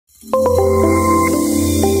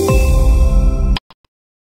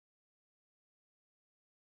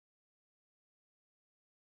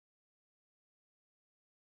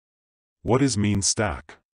What is mean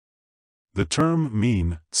stack? The term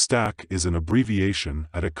mean stack is an abbreviation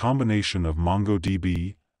at a combination of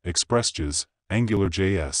MongoDB, ExpressJS,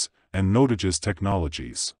 AngularJS, and Nodejs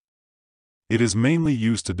technologies. It is mainly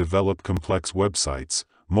used to develop complex websites,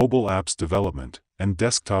 mobile apps development, and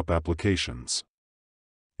desktop applications.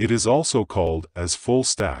 It is also called as full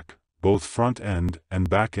stack, both front-end and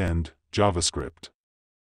back-end JavaScript.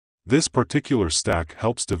 This particular stack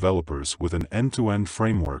helps developers with an end-to-end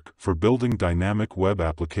framework for building dynamic web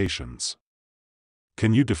applications.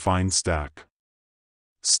 Can you define stack?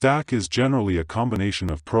 Stack is generally a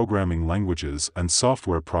combination of programming languages and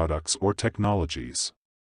software products or technologies.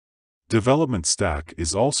 Development stack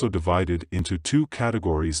is also divided into two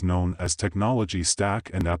categories known as technology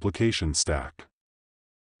stack and application stack.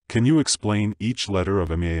 Can you explain each letter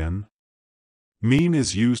of MEAN? Mean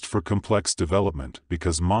is used for complex development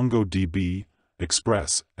because MongoDB,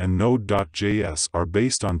 Express, and Node.js are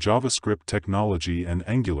based on JavaScript technology and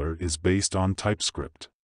Angular is based on TypeScript.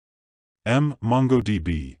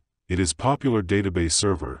 MongoDB, it is a popular database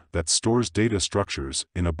server that stores data structures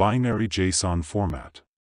in a binary JSON format.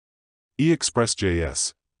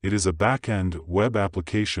 ExpressJS, it is a back-end web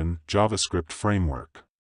application JavaScript framework.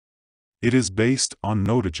 It is based on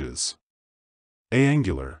Nodejs.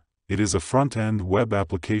 Angular, it is a front-end web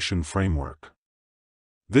application framework.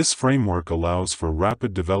 This framework allows for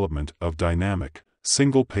rapid development of dynamic,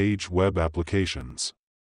 single-page web applications.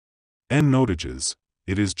 Nodejs,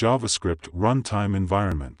 it is JavaScript runtime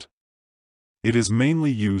environment. It is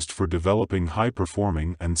mainly used for developing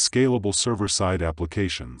high-performing and scalable server-side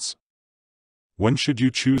applications. When should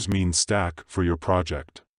you choose mean stack for your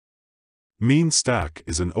project? Mean stack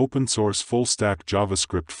is an open-source full-stack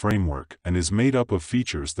JavaScript framework and is made up of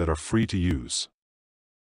features that are free to use.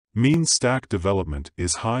 Mean stack development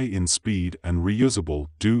is high in speed and reusable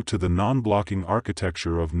due to the non-blocking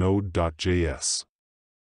architecture of Node.js.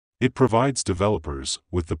 It provides developers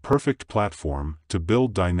with the perfect platform to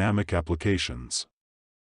build dynamic applications.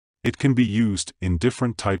 It can be used in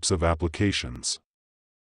different types of applications.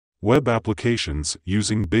 Web applications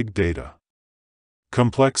using big data.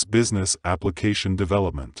 Complex business application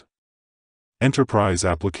development. Enterprise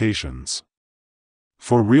applications.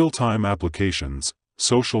 For real-time applications,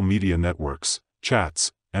 social media networks,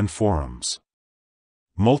 chats, and forums.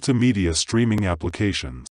 Multimedia streaming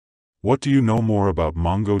applications. What do you know more about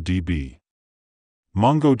MongoDB?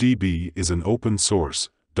 MongoDB is an open-source,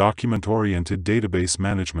 document-oriented database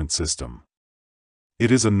management system. It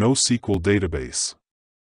is a NoSQL database.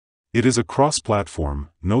 It is a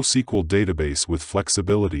cross-platform, NoSQL database with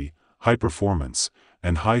flexibility, high performance,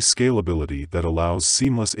 and high scalability that allows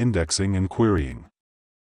seamless indexing and querying.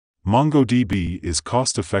 MongoDB is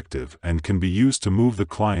cost-effective and can be used to move the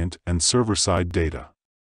client and server-side data.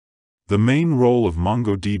 The main role of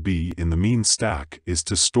MongoDB in the mean stack is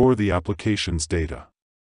to store the application's data.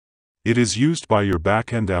 It is used by your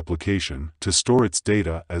back-end application to store its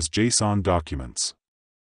data as JSON documents.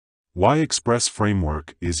 Why Express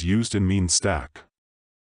framework is used in mean stack?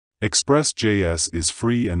 ExpressJS is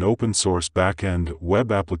free and open-source back-end web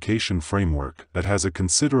application framework that has a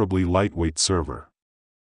considerably lightweight server.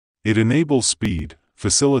 It enables speed,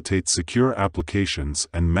 facilitates secure applications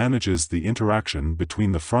and manages the interaction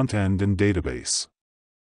between the front-end and database.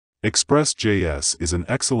 ExpressJS is an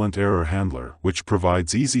excellent error handler which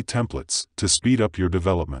provides easy templates to speed up your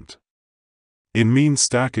development. In mean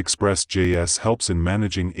stack, ExpressJS helps in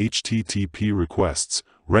managing HTTP requests,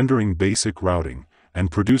 rendering basic routing, and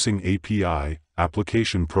producing API,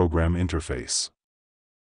 application program interface.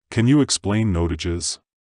 Can you explain Nodejs?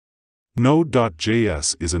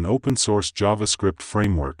 Node.js is an open-source JavaScript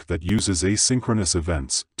framework that uses asynchronous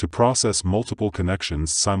events to process multiple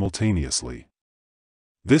connections simultaneously.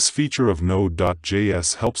 This feature of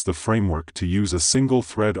Node.js helps the framework to use a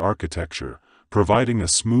single-thread architecture, providing a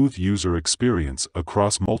smooth user experience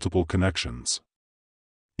across multiple connections.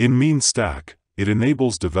 In mean stack, it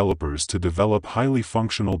enables developers to develop highly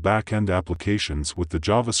functional back-end applications with the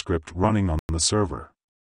JavaScript running on the server.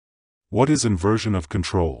 What is inversion of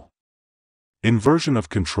control? Inversion of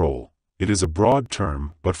control, it is a broad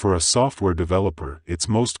term, but for a software developer it's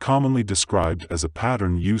most commonly described as a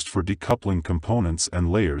pattern used for decoupling components and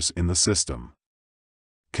layers in the system.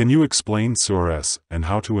 Can you explain CRS and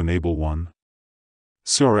how to enable one?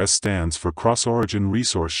 CRS stands for Cross-Origin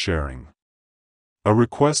Resource Sharing. A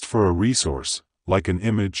request for a resource, like an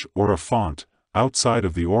image or a font, outside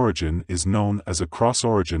of the origin is known as a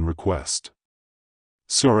cross-origin request.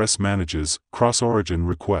 CRS manages cross-origin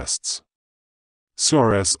requests.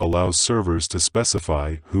 CRS allows servers to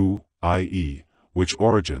specify who, i.e., which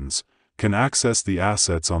origins, can access the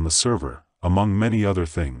assets on the server, among many other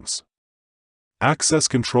things. Access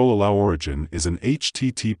control allow origin is an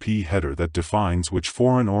HTTP header that defines which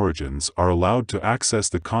foreign origins are allowed to access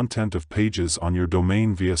the content of pages on your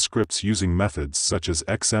domain via scripts using methods such as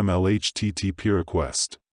XML HTTP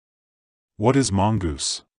request. What is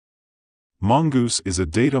Mongoose? Mongoose is a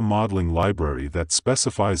data modeling library that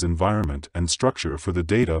specifies environment and structure for the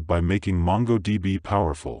data by making MongoDB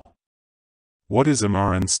powerful. What is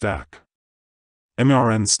MRN Stack?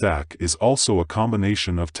 MRN Stack is also a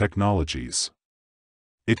combination of technologies.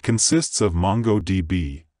 It consists of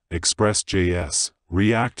MongoDB, Express.js,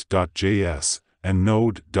 React.js, and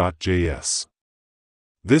Node.js.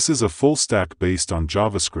 This is a full stack based on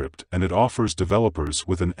JavaScript, and it offers developers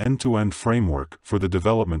with an end-to-end framework for the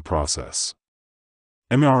development process.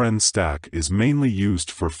 MRN Stack is mainly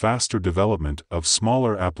used for faster development of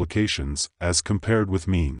smaller applications as compared with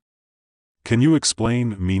Mean. Can you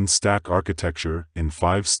explain Mean Stack architecture in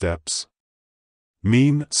 5 steps?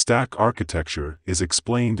 Mean Stack architecture is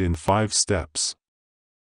explained in 5 steps.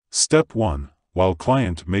 Step 1. While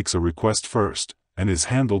client makes a request first, and is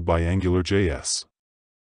handled by AngularJS.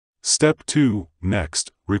 Step 2.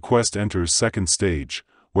 Next, request enters second stage,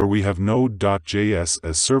 where we have Node.js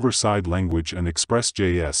as server-side language and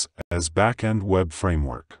Express.js as back-end web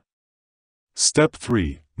framework. Step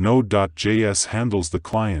 3. Node.js handles the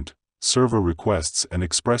client, server requests, and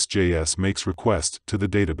Express.js makes request to the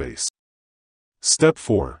database. Step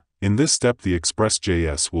 4. In this step the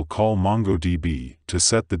Express.js will call MongoDB to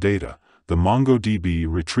set the data. The MongoDB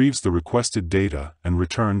retrieves the requested data and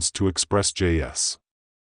returns to Express.js.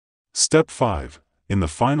 Step 5. In the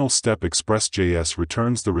final step Express.js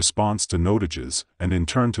returns the response to Nodejs and in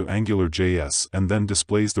turn to AngularJS and then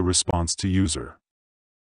displays the response to user.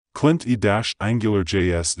 Client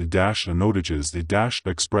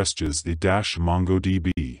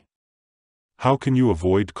 -AngularJS-Nodejs-Express.js-MongoDB. How can you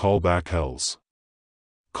avoid callback hells?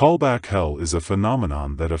 Callback hell is a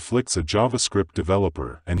phenomenon that afflicts a JavaScript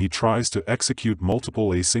developer and he tries to execute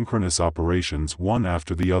multiple asynchronous operations one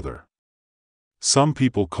after the other. Some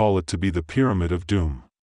people call it to be the pyramid of doom.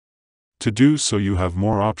 To do so you have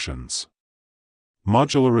more options.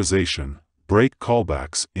 Modularization, break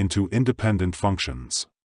callbacks into independent functions.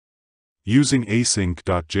 Using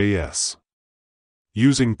async.js.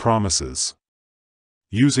 Using promises.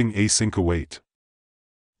 Using async await.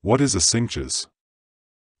 What is asyncs?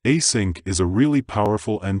 Async is a really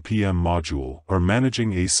powerful NPM module or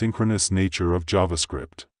managing asynchronous nature of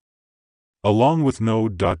JavaScript. Along with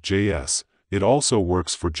Node.js, it also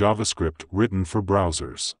works for JavaScript written for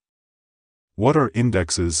browsers. What are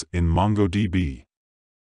indexes in MongoDB?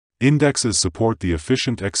 Indexes support the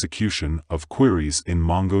efficient execution of queries in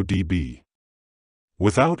MongoDB.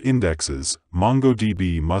 Without indexes,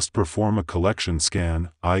 MongoDB must perform a collection scan,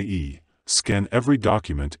 i.e., scan every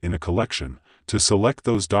document in a collection, to select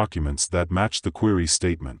those documents that match the query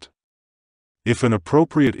statement. If an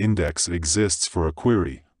appropriate index exists for a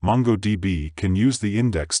query, MongoDB can use the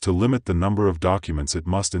index to limit the number of documents it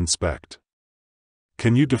must inspect.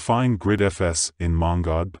 Can you define gridfs in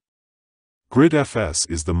MongoDB? Gridfs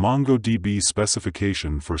is the MongoDB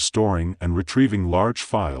specification for storing and retrieving large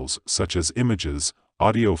files such as images,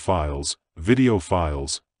 audio files, video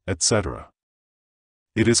files, etc.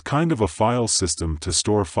 It is kind of a file system to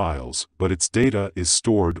store files, but its data is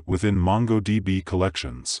stored within MongoDB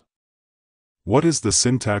collections. What is the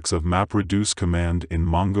syntax of MapReduce command in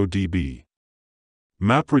MongoDB?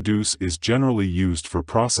 MapReduce is generally used for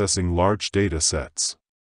processing large data sets.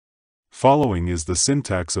 Following is the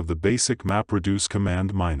syntax of the basic MapReduce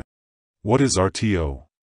command -. What is RTO?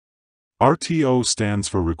 RTO stands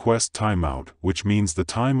for request timeout, which means the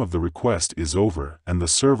time of the request is over and the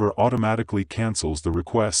server automatically cancels the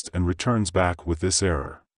request and returns back with this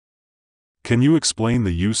error. Can you explain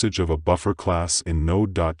the usage of a buffer class in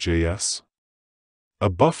Node.js? A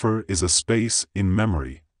buffer is a space in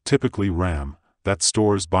memory, typically RAM, that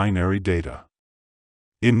stores binary data.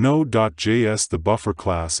 In Node.js the buffer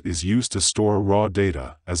class is used to store raw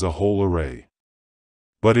data as a whole array.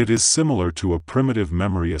 But it is similar to a primitive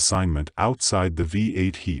memory assignment outside the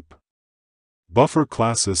V8 heap. Buffer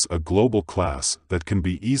class is a global class that can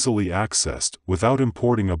be easily accessed without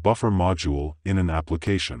importing a buffer module in an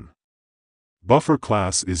application. Buffer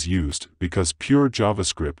class is used because pure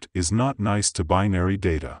JavaScript is not nice to binary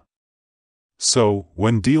data. So,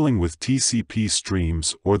 when dealing with TCP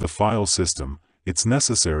streams or the file system, it's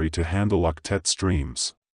necessary to handle octet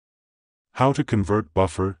streams. How to convert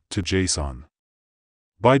buffer to JSON?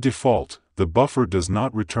 By default, the buffer does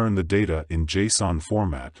not return the data in JSON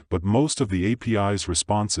format, but most of the API's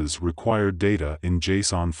responses require data in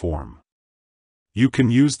JSON form. You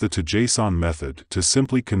can use the toJSON method to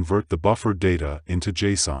simply convert the buffer data into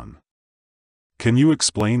JSON. Can you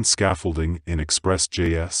explain scaffolding in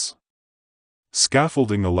Express.js?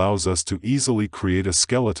 Scaffolding allows us to easily create a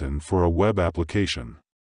skeleton for a web application.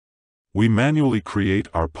 We manually create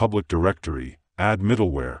our public directory, add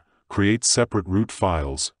middleware, create separate root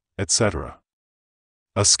files, etc.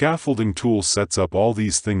 A scaffolding tool sets up all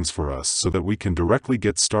these things for us so that we can directly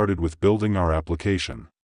get started with building our application.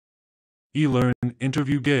 eLearn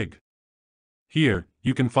Interview Gig. Here,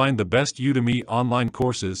 you can find the best Udemy online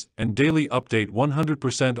courses and daily update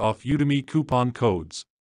 100% off Udemy coupon codes.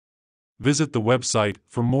 Visit the website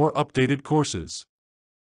for more updated courses.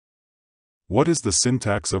 What is the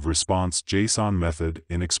syntax of response JSON method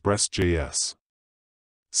in Express.js?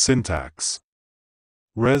 Syntax: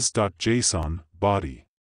 res.json body.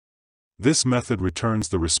 This method returns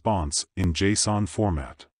the response in JSON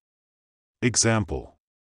format. Example: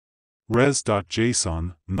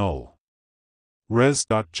 res.json null.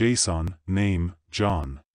 Res.json name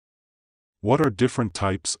John. What are different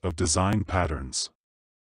types of design patterns?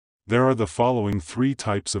 There are the following 3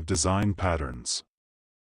 types of design patterns.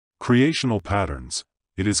 Creational patterns.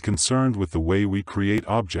 It is concerned with the way we create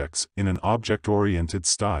objects in an object-oriented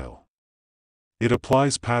style. It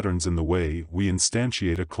applies patterns in the way we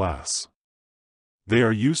instantiate a class. They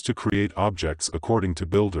are used to create objects according to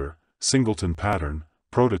builder, singleton pattern,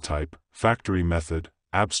 prototype, factory method,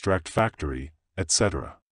 abstract factory,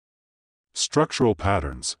 etc. Structural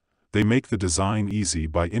patterns. They make the design easy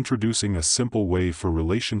by introducing a simple way for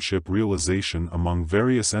relationship realization among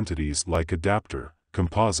various entities like adapter,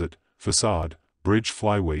 composite, facade, bridge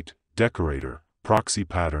flyweight, decorator, proxy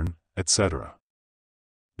pattern, etc.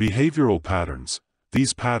 Behavioral patterns.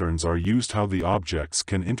 These patterns are used how the objects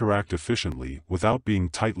can interact efficiently without being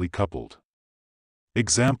tightly coupled.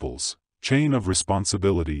 Examples: chain of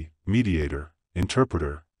responsibility, mediator,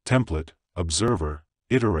 interpreter, template, observer,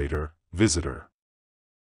 iterator, visitor.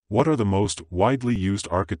 What are the most widely used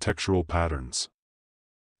architectural patterns?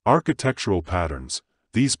 Architectural patterns.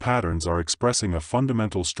 These patterns are expressing a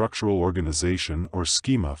fundamental structural organization or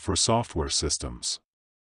schema for software systems.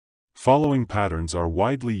 Following patterns are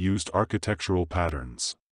widely used architectural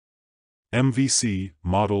patterns. MVC,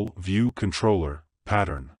 Model View Controller,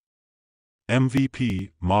 Pattern.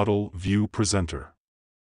 MVP, Model View Presenter.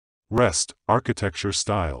 REST, Architecture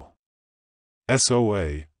Style.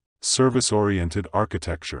 SOA, Service-Oriented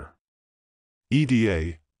Architecture.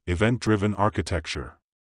 EDA, Event-Driven Architecture.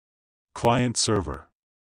 Client-Server.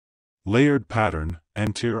 Layered Pattern,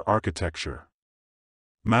 N-tier Architecture.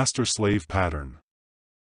 Master-Slave Pattern.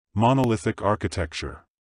 Monolithic Architecture.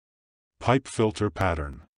 Pipe Filter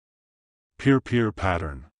Pattern. Peer-Peer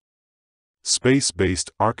Pattern. Space-Based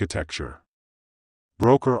Architecture.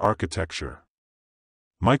 Broker Architecture.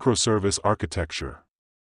 Microservice Architecture.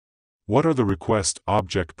 What are the request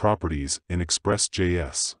object properties in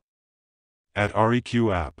Express.js?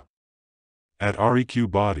 @req app.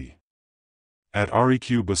 @req body.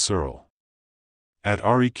 @req basurl.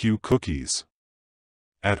 @req cookies.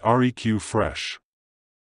 @req fresh.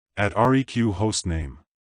 @req hostname.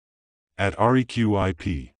 @req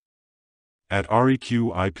IP. @req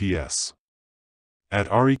IPS.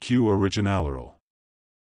 @req originalURL.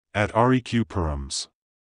 @req params.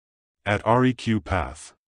 @req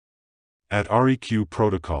path. @req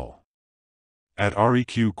protocol.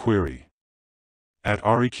 @req query.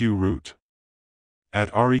 @req root.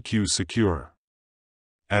 @req secure.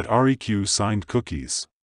 @req signed cookies.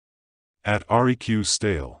 @req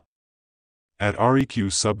stale. @req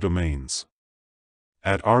subdomains.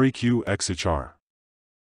 @req xhr.